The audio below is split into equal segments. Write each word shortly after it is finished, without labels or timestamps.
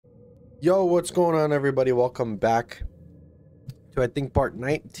Yo, what's going on, everybody? Welcome back to, I think, part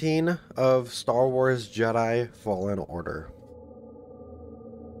 19 of Star Wars Jedi Fallen Order.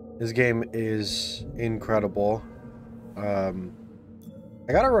 This game is incredible. I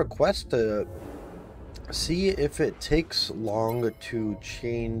got a request to see if it takes long to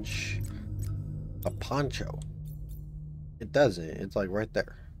change a poncho. It doesn't. It's like right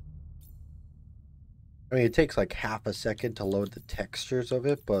there. I mean, it takes like half a second to load the textures of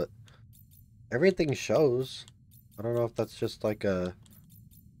it, but everything shows. I don't know if that's just like a...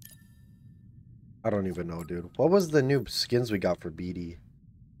 I don't even know, dude. What was the new skins we got for BD?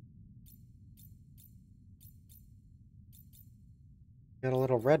 Got a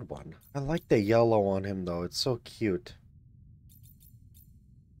little red one. I like the yellow on him, though. It's so cute.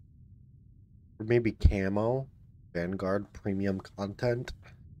 Or maybe camo. Vanguard premium content.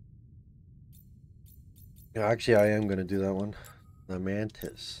 Yeah, actually, I am going to do that one. The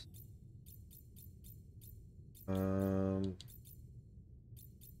Mantis.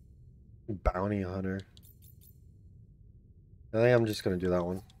 Bounty Hunter. I think I'm just gonna do that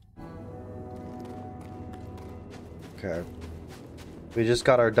one. Okay. We just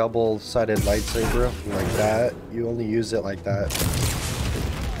got our double-sided lightsaber like that. You only use it like that.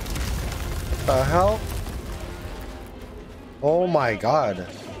 What the hell? Oh my god.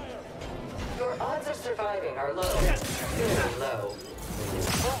 Your odds of surviving are low. Very low.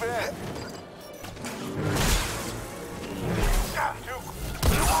 Move in.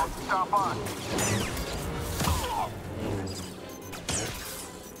 Stop on.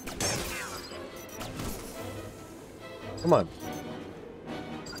 Come on.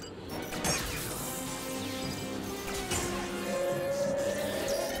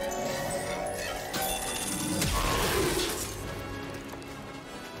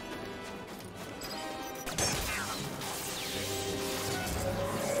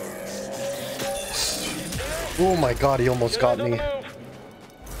 Oh my god, he almost got me.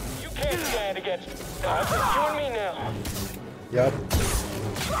 You can't stand against us. You and me now. Yep.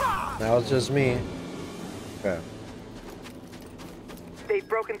 Now it's just me. Okay. They've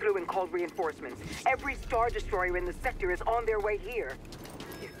broken through and called reinforcements. Every Star Destroyer in the sector is on their way here.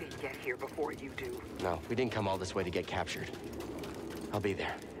 If they get here before you do. No, we didn't come all this way to get captured. I'll be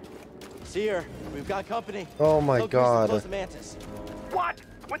there. See her. We've got company. Oh my god. Close the Mantis. What?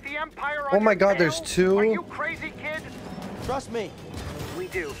 With the Empire on Oh my your god, tail? there's two? Are you crazy, kid? Trust me. We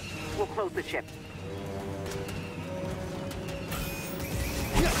do. We'll close the ship.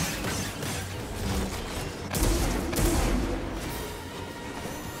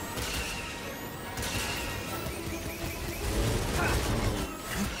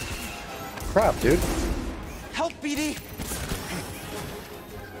 Crap, dude. Help, BD.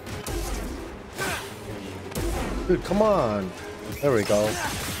 Dude, come on. There we go.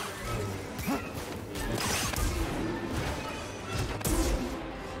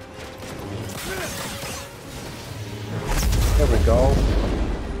 There we go.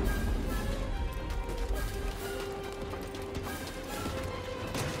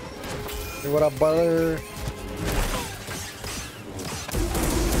 Hey, what up, brother?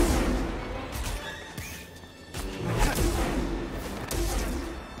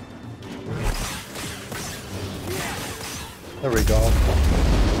 There we go.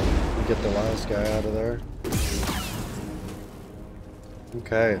 Get the last guy out of there.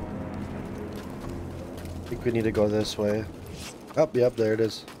 Okay. I think we need to go this way. Oh, yep, there it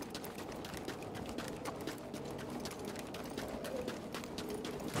is.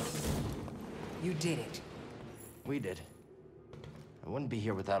 You did it. We did. I wouldn't be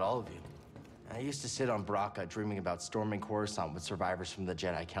here without all of you. I used to sit on Baraka dreaming about storming Coruscant with survivors from the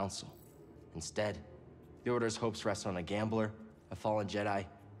Jedi Council. Instead, the Order's hopes rest on a gambler, a fallen Jedi,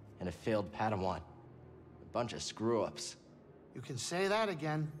 and a failed Padawan. A bunch of screw-ups. You can say that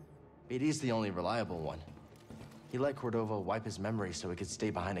again. BD's the only reliable one. He let Cordova wipe his memory so he could stay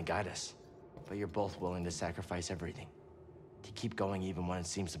behind and guide us. But you're both willing to sacrifice everything. To keep going even when it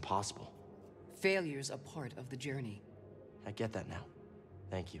seems impossible. Failure's a part of the journey. I get that now.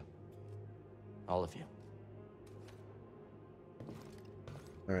 Thank you. All of you.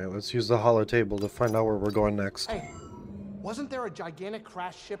 Alright, let's use the holo table to find out where we're going next. Hey, wasn't there a gigantic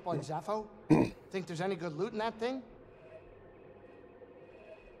crashed ship on Zepho? Think there's any good loot in that thing?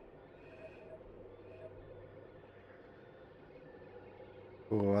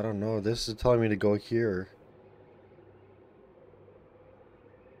 Oh, I don't know. This is telling me to go here.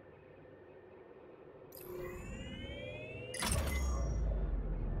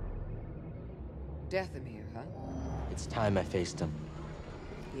 Dathomir, huh? It's time I faced him.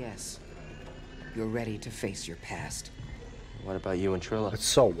 Yes. You're ready to face your past. What about you and Trilla? It's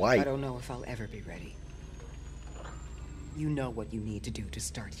so I white. don't know if I'll ever be ready. You know what you need to do to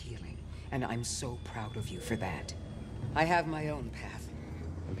start healing, and I'm so proud of you for that. I have my own path.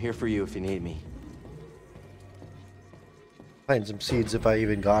 I'm here for you if you need me. Plant some seeds if I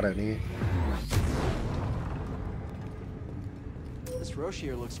even got any. This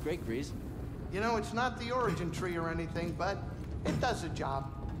Rochier looks great, Grease. You know, it's not the origin tree or anything, but it does the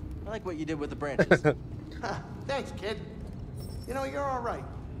job. I like what you did with the branches. Thanks, kid. You know, you're all right.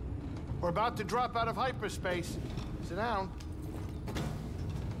 We're about to drop out of hyperspace. Sit down.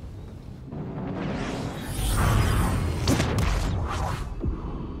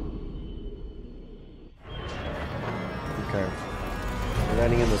 Okay. We're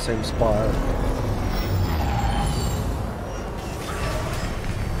landing in the same spot.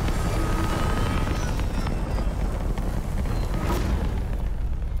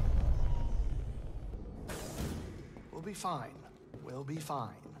 We'll be fine. We'll be fine.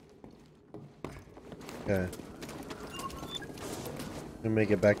 Okay. Let me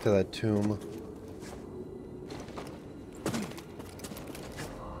make it back to that tomb.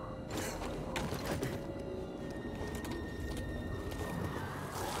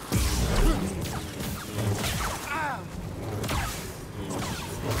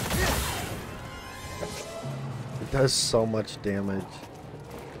 It does so much damage.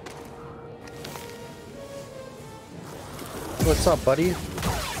 What's up, buddy?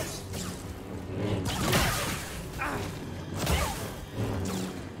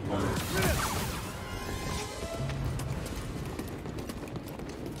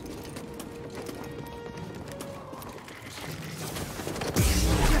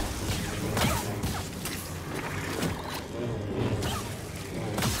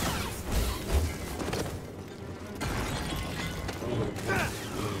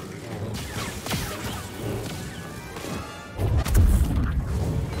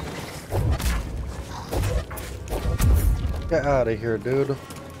 Get out of here, dude.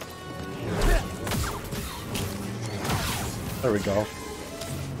 There we go.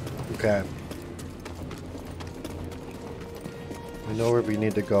 Okay. We know where we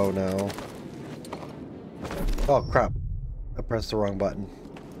need to go now. Oh, crap. I pressed the wrong button.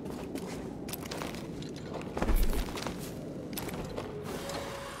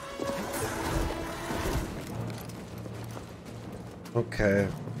 Okay.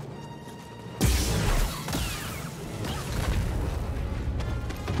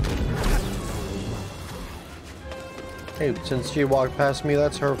 Hey, since she walked past me,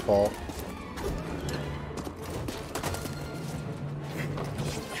 that's her fault.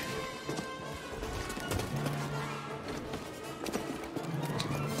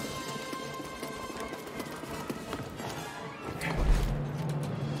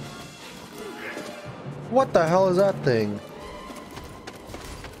 What the hell is that thing?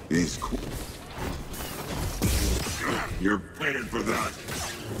 He's cool. You're paying for that.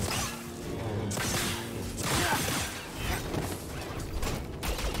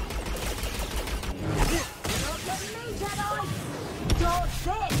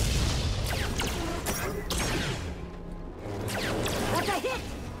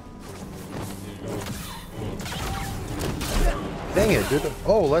 Dang it, dude.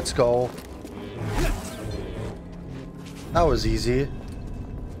 Oh, let's go. That was easy.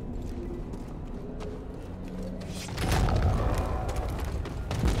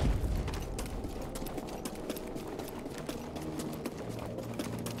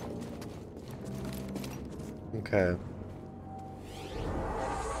 Okay.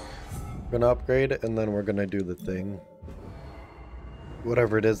 We're gonna upgrade and then we're gonna do the thing.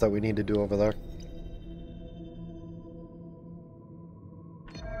 Whatever it is that we need to do over there.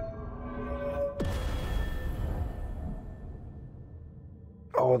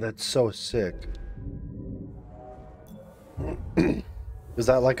 Oh, that's so sick. Is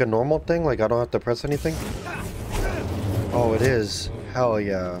that like a normal thing? Like I don't have to press anything? Oh, it is. Hell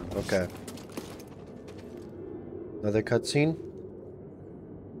yeah. Okay. Another cutscene?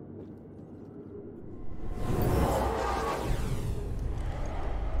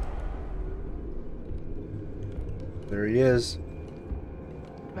 There he is.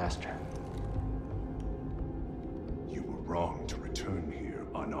 Master. You were wrong to return here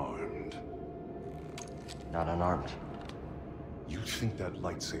unarmed. Not unarmed. You think that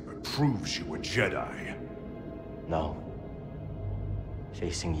lightsaber proves you a Jedi? No.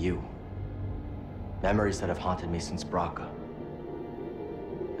 Facing you. Memories that have haunted me since Braca.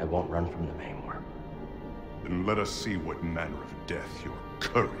 I won't run from them anymore. Then let us see what manner of death your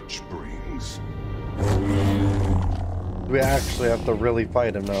courage brings. We actually have to really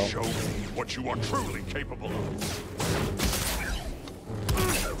fight him now. Show me what you are truly capable of.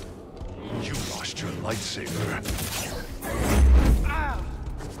 lightsaber.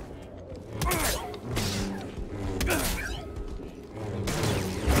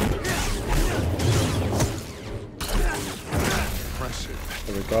 Impressive.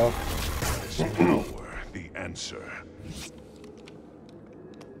 There we go. Is power the answer?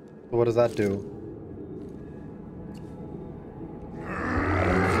 What does that do?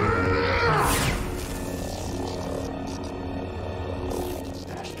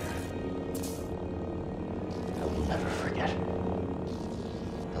 Master, I will never forget.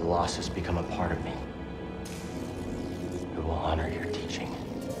 The loss has become a part of me. I will honor your teaching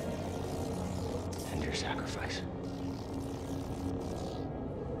and your sacrifice.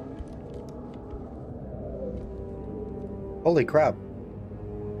 Holy crap.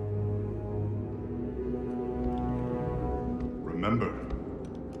 Remember,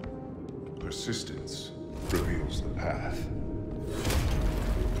 persistence reveals the path.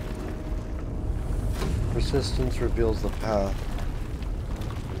 Persistence reveals the path.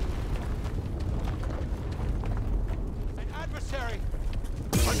 An adversary!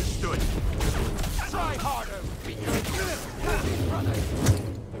 Understood. Try harder!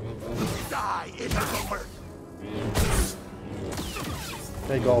 Die in the work.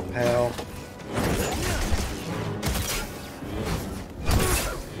 There you go, pal.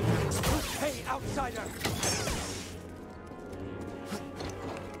 Hey, outsider!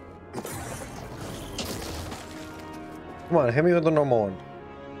 Come on, hit me with the normal one.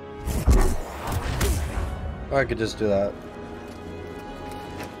 Or I could just do that.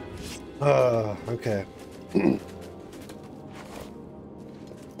 Okay.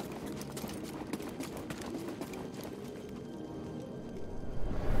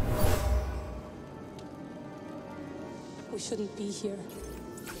 We shouldn't be here.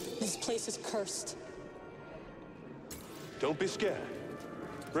 This place is cursed. Don't be scared.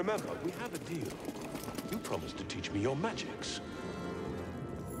 Remember, we have a deal. You promised to teach me your magics.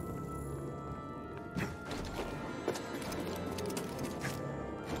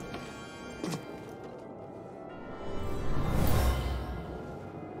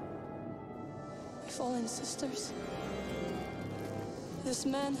 My fallen sisters. This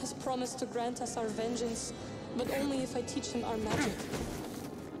man has promised to grant us our vengeance, but only if I teach him our magic.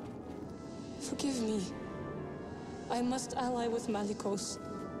 Forgive me. I must ally with Malicos.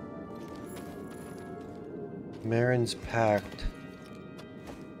 Marin's pact.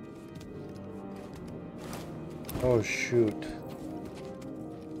 Oh shoot.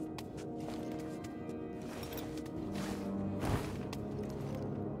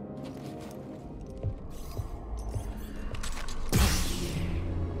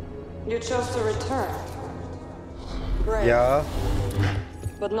 You chose to return. Brave, Yeah.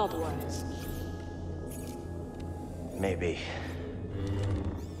 but not wise. Maybe.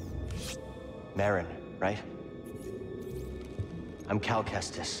 Marin, right? I'm Cal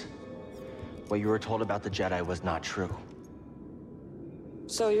Kestis. What you were told about the Jedi was not true.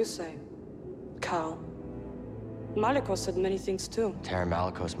 So you say. Cal. Malicos said many things too. Terran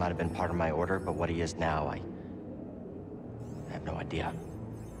Malicos might have been part of my order, but what he is now, I have no idea.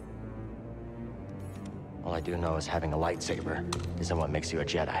 All I do know is having a lightsaber isn't what makes you a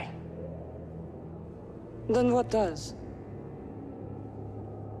Jedi. Then what does?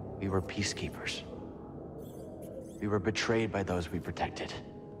 We were peacekeepers. We were betrayed by those we protected.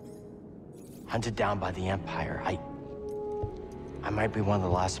 Hunted down by the Empire. I might be one of the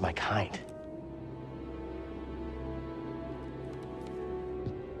last of my kind.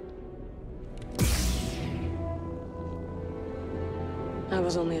 I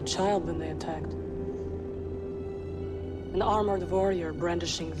was only a child when they attacked. An armored warrior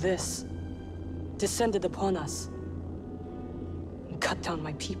brandishing this descended upon us and cut down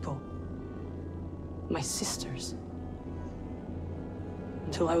my people, my sisters,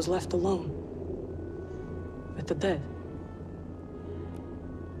 until I was left alone with the dead.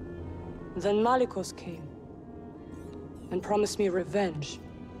 Then Malicos came and promised me revenge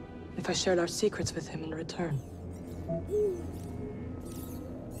if I shared our secrets with him in return.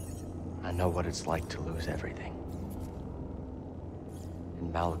 I know what it's like to lose everything.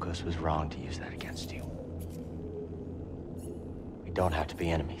 And Malicos was wrong to use that against you. We don't have to be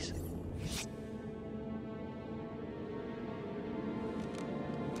enemies.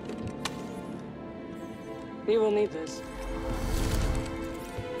 We will need this.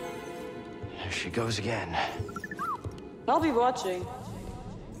 There she goes again. I'll be watching.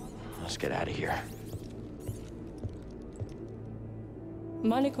 Let's get out of here.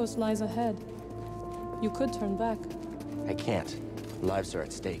 Malicos lies ahead. You could turn back. I can't. Lives are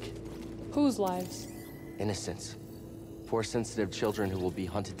at stake. Whose lives? Innocents. Force-sensitive children who will be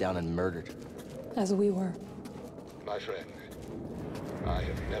hunted down and murdered. as we were. My friend, I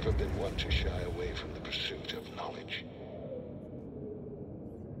have never been one to shy away from the pursuit of knowledge.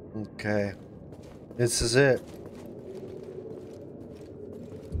 Okay. This is it.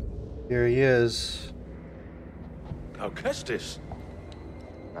 Here he is. Kestis,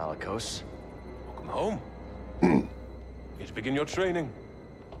 Malicos. welcome home. Here to begin your training.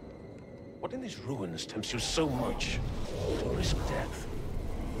 What in these ruins tempts you so much to risk death?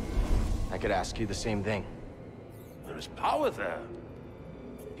 I could ask you the same thing. There is power there.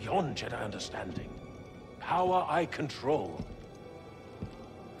 Beyond Jedi understanding. Power I control.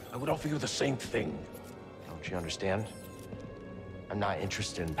 I would offer you the same thing. Don't you understand? I'm not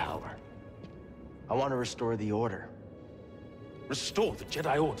interested in power. I want to restore the Order. Restore the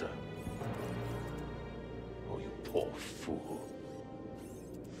Jedi Order. Oh, you poor fool.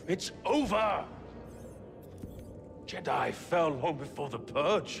 It's over! Jedi fell long before the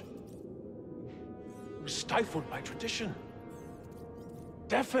Purge. We were stifled by tradition.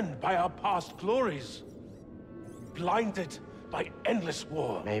 Deafened by our past glories. Blinded by endless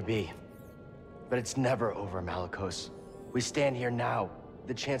war. Maybe. But it's never over, Malicos. We stand here now,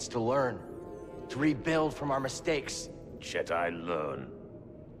 the chance to learn. To rebuild from our mistakes. Jedi learn.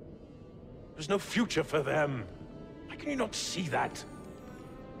 There's no future for them. How can you not see that?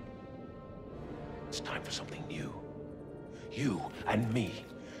 It's time for something new. You and me.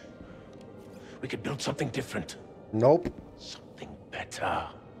 We could build something different. Nope. Something better.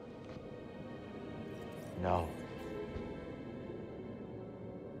 No.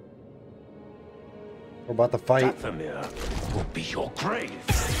 We're about to fight. Dathomir will be your grave.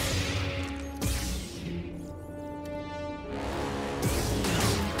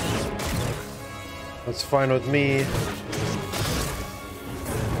 That's fine with me.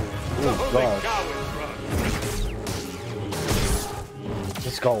 Oh god.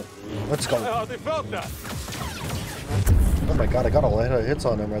 Let's go. Let's go. Oh, they felt that. Oh my god, I got a lot of hits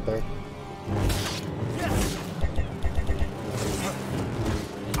on him right there.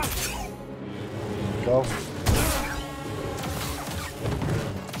 Go.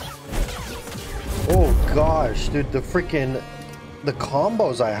 Oh gosh, dude, the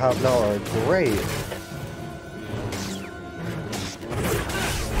combos I have now are great.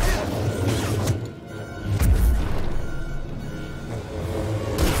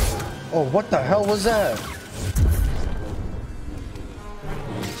 Oh, what the hell was that?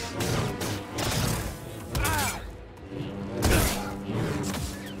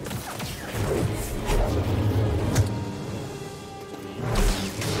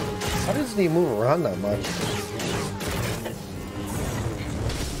 How doesn't he move around that much?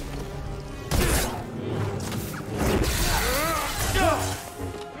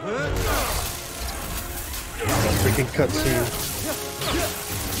 Freaking cutscene.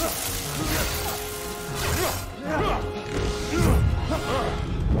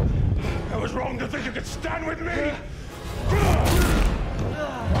 I was wrong to think you could stand with me.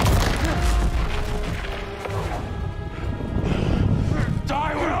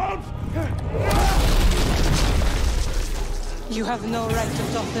 Die, world! You have no right to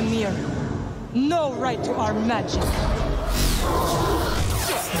Dathomir. No right to our magic.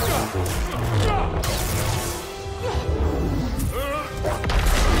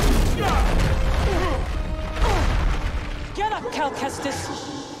 Get up, Cal Kestis.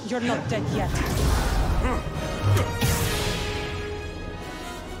 You're not dead yet.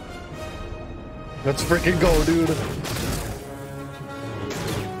 Let's freaking go, dude.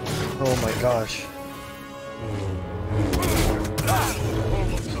 Oh my gosh.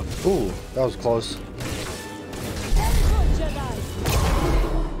 Ooh, that was close.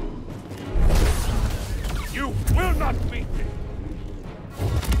 You will not beat me.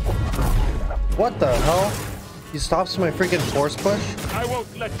 What the hell? He stops my freaking force push? I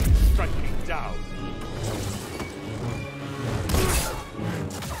won't let you strike me down.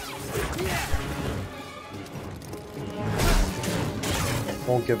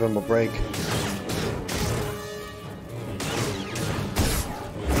 Won't give him a break.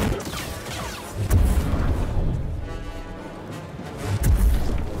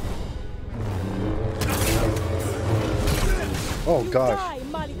 Oh gosh.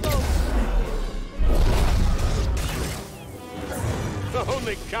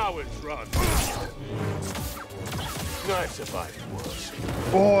 Only cowards run. I survived worse.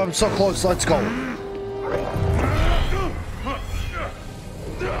 Oh, I'm so close. Let's go.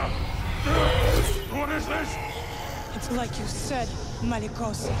 What is this? It's like you said,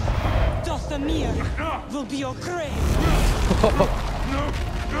 Malicos. Dathomir will be your grave.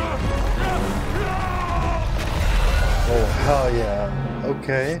 Oh, hell yeah.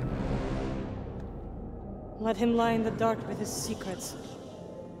 Okay. Let him lie in the dark with his secrets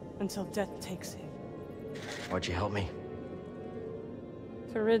until death takes him. Why'd you help me?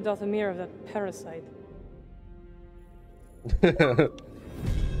 To rid Dothamir of that parasite. Is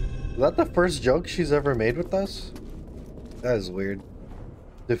that the first joke she's ever made with us? That is weird.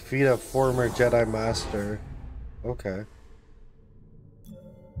 Defeat a former Jedi Master. Okay.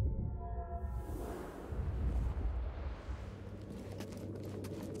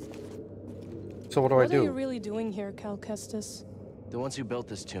 So what do I do? What are you really doing here, Cal Kestis? The ones who built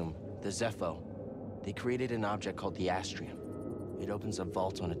this tomb, the Zepho, they created an object called the Astrium. It opens a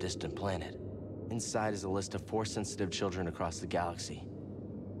vault on a distant planet. Inside is a list of Force-sensitive children across the galaxy.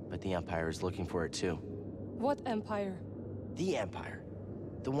 But the Empire is looking for it too. What Empire? The Empire.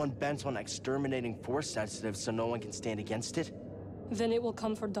 The one bent on exterminating Force-sensitive so no one can stand against it? Then it will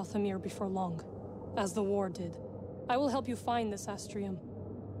come for Dothamir before long, as the war did. I will help you find this Astrium.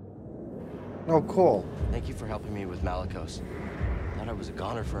 Oh, cool. Thank you for helping me with Malicos. Thought I was a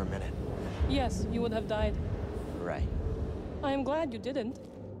goner for a minute. Yes, you would have died. Right. I am glad you didn't.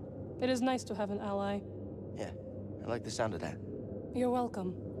 It is nice to have an ally. Yeah, I like the sound of that. You're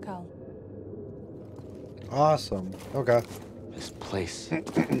welcome, Cal. Awesome. Okay. This place,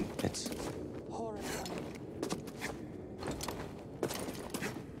 it's Horrifying.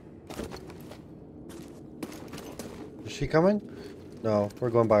 Is she coming? No,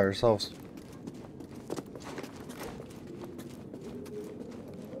 we're going by ourselves.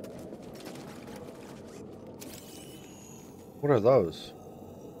 What are those?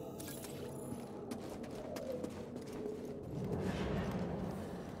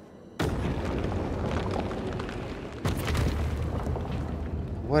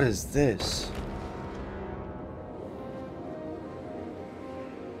 What is this?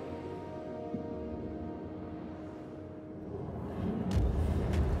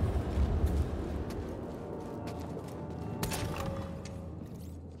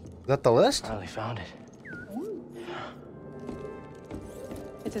 Is that the list? finally found it.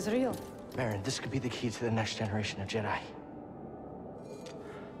 It is real. Baron, this could be the key to the next generation of Jedi.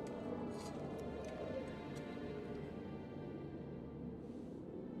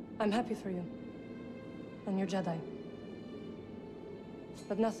 I'm happy for you. And your Jedi.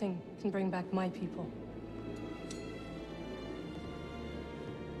 But nothing can bring back my people.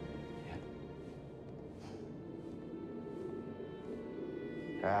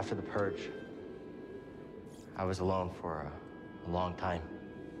 After the Purge, I was alone for a long time.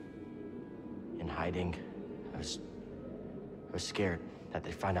 In hiding, I was scared that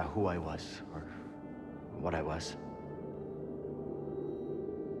they'd find out who I was, or what I was.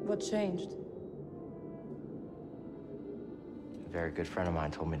 What changed? A very good friend of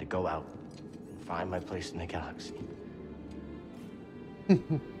mine told me to go out and find my place in the galaxy.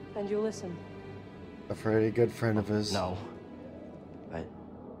 And you listened? A very good friend of his. No. But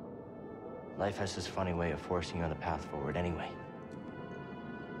life has this funny way of forcing you on the path forward anyway.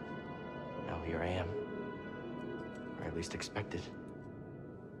 Now here I am. Or at least expected.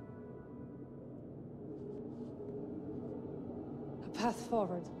 A path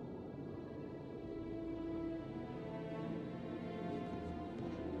forward.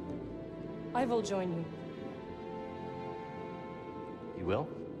 I will join you. You will?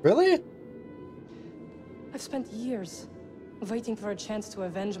 Really? I've spent years waiting for a chance to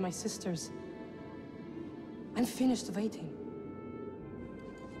avenge my sisters. I'm finished waiting.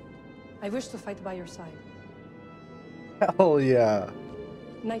 I wish to fight by your side. Hell yeah.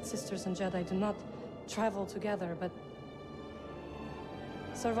 Night Sisters and Jedi do not travel together, but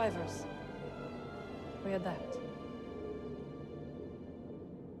survivors. We adapt.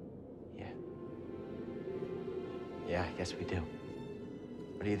 Yeah. Yeah, I guess we do.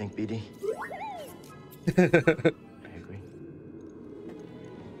 What do you think, BD? I agree.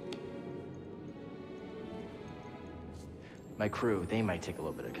 My crew, they might take a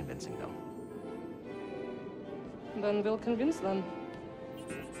little bit of convincing, though. Then we'll convince them.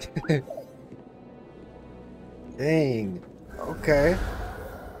 Dang. Okay.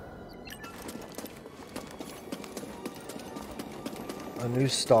 A new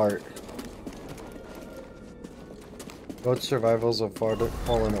start. Both survivals of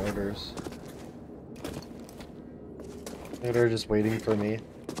fallen orders. Maybe they're just waiting for me.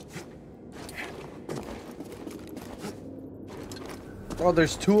 Oh,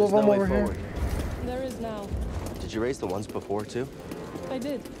 there's two of them over here. There is now. Did you raise the ones before, too? I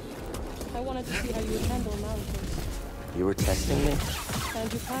did. I wanted to see how you would handle Malicos. You were testing me?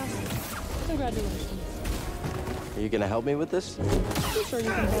 And you passed. Congratulations. Are you gonna help me with this? I'm sure you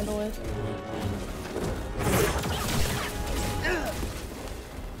can handle it.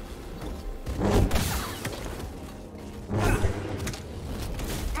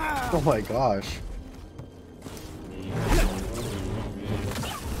 Oh my gosh.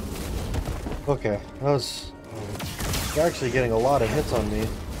 Okay, that was... You're actually getting a lot of hits on me.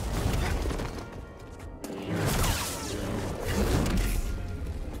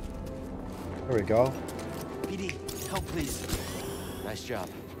 There we go. PD, help please. Nice job.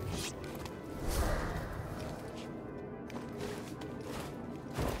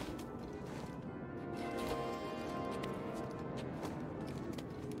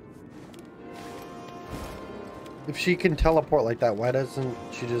 If she can teleport like that, why doesn't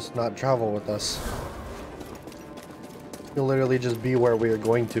she just not travel with us? You'll literally just be where we are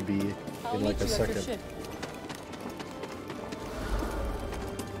going to be in like a second.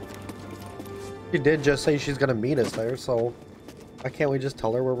 She did just say she's gonna meet us there, so why can't we just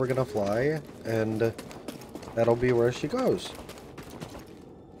tell her where we're gonna fly, and that'll be where she goes.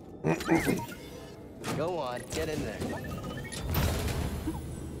 Go on, get in there.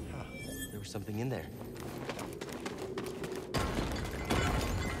 There was something in there.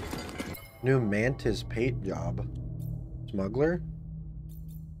 New Mantis paint job. Smuggler?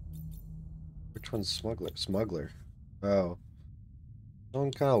 Which one's Smuggler? Smuggler. Oh. That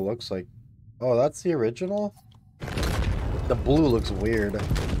one kind of looks like... Oh, that's the original? The blue looks weird.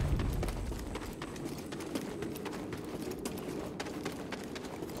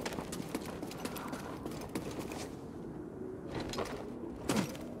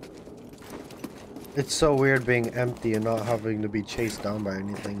 It's so weird being empty and not having to be chased down by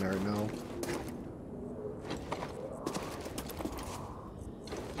anything right now.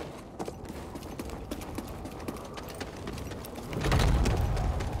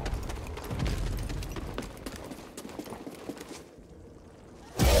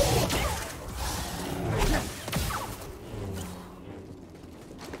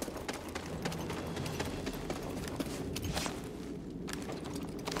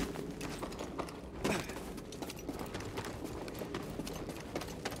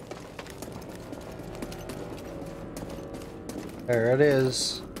 There it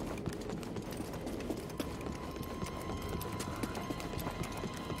is.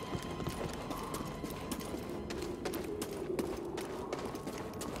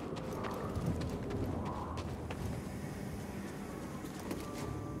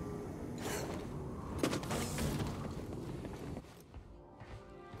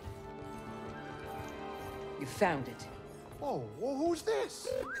 You found it. Whoa, who's this?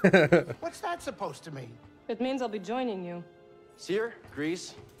 What's that supposed to mean? It means I'll be joining you. Seer,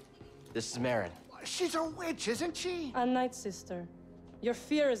 Grease, this is Marin. She's a witch, isn't she? A night sister. Your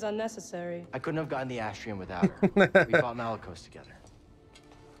fear is unnecessary. I couldn't have gotten the Astrium without her. We fought Malicos together.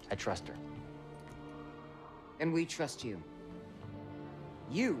 I trust her. And we trust you.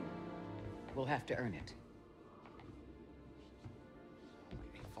 You will have to earn it.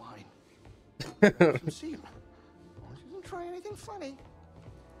 Okay, fine. Let me see him. She doesn't try anything funny.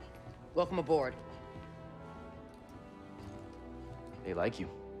 Welcome aboard. They like you.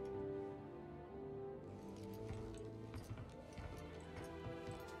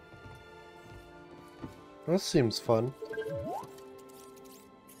 That seems fun.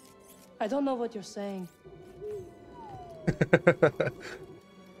 I don't know what you're saying. That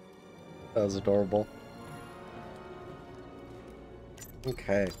was adorable.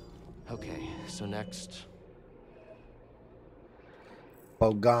 Okay. Okay, so next...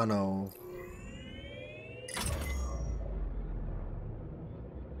 Bogano.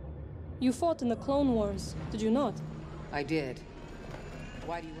 You fought in the Clone Wars, did you not? I did.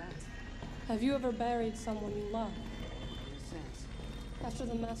 Why do you ask? Have you ever buried someone you love? In a sense. After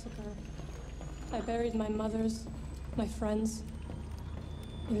the massacre, I buried my mother's, my friends,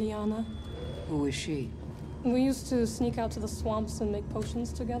 Ileana. Who is she? We used to sneak out to the swamps and make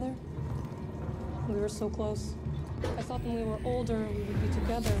potions together. We were so close. I thought when we were older, we would be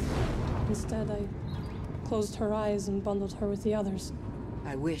together. Instead, I closed her eyes and bundled her with the others.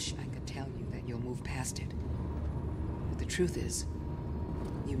 I wish I could tell you that you'll move past it. But the truth is,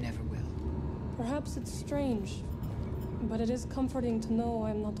 you never will. Perhaps it's strange, but it is comforting to know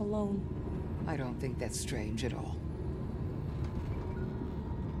I'm not alone. I don't think that's strange at all.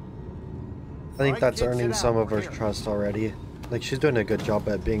 I think Alright, that's kids, earning sit some down. of her We're here. trust already. Like, she's doing a good job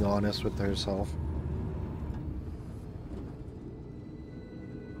at being honest with herself.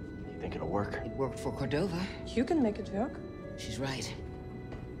 You think it'll work? It worked for Cordova. You can make it work. She's right.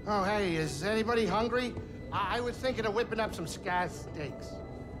 Oh, hey, is anybody hungry? I was thinking of whipping up some scaz steaks.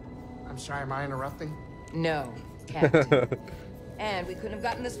 I'm sorry, am I interrupting? No, Captain. And we couldn't have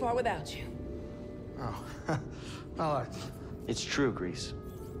gotten this far without you. Oh, well, It's true, Grease.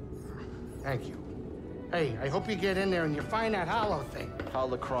 thank you. Hey, I hope you get in there and you find that hollow thing.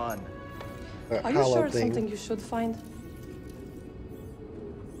 Holocron. Are you sure it's something you should find?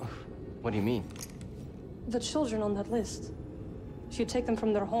 What do you mean? The children on that list. If you take them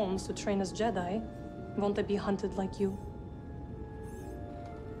from their homes to train as Jedi, won't they be hunted like you?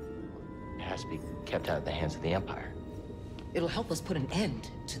 It has to be kept out of the hands of the Empire. It'll help us put an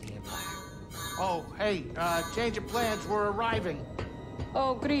end to the Empire. Oh, hey, change of plans, we're arriving.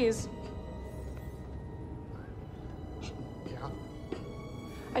 Oh, Grease. Yeah?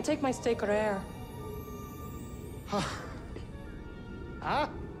 I take my steak rare. Huh?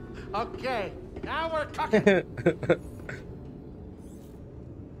 Okay, now we're talking. That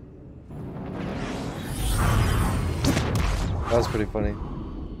was pretty funny.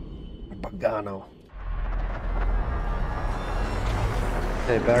 Pagano.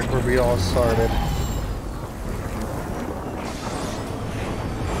 Okay, back where we all started.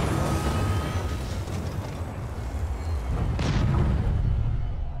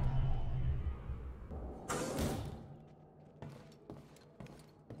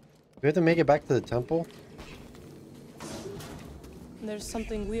 We have to make it back to the temple? There's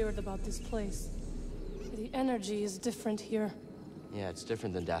something weird about this place. The energy is different here. Yeah, it's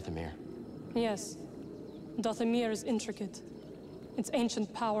different than Dathomir. Yes. Dathomir is intricate. Its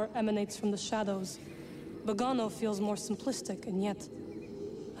ancient power emanates from the shadows. Bogano feels more simplistic, and yet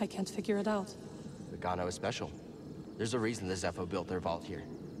I can't figure it out. Bogano is special. There's a reason the Zepho built their vault here.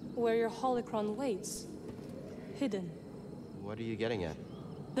 Where your holocron waits. Hidden. What are you getting at?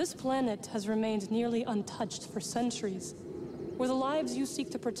 This planet has remained nearly untouched for centuries. Were the lives you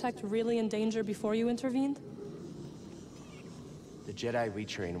seek to protect really in danger before you intervened? The Jedi we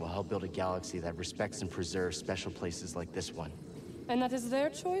train will help build a galaxy that respects and preserves special places like this one. And that is their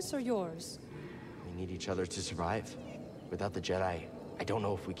choice or yours? We need each other to survive. Without the Jedi, I don't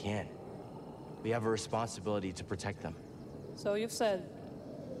know if we can. We have a responsibility to protect them. So you've said.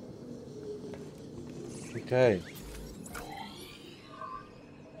 Okay.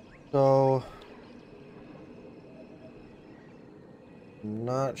 So,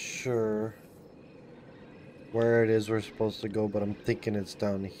 not sure where it is we're supposed to go, but I'm thinking it's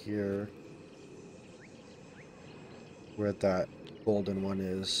down here where that golden one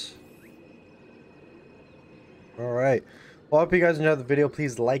is. Alright. Well, I hope you guys enjoyed the video.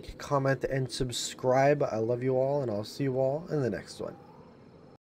 Please like, comment, and subscribe. I love you all, and I'll see you all in the next one.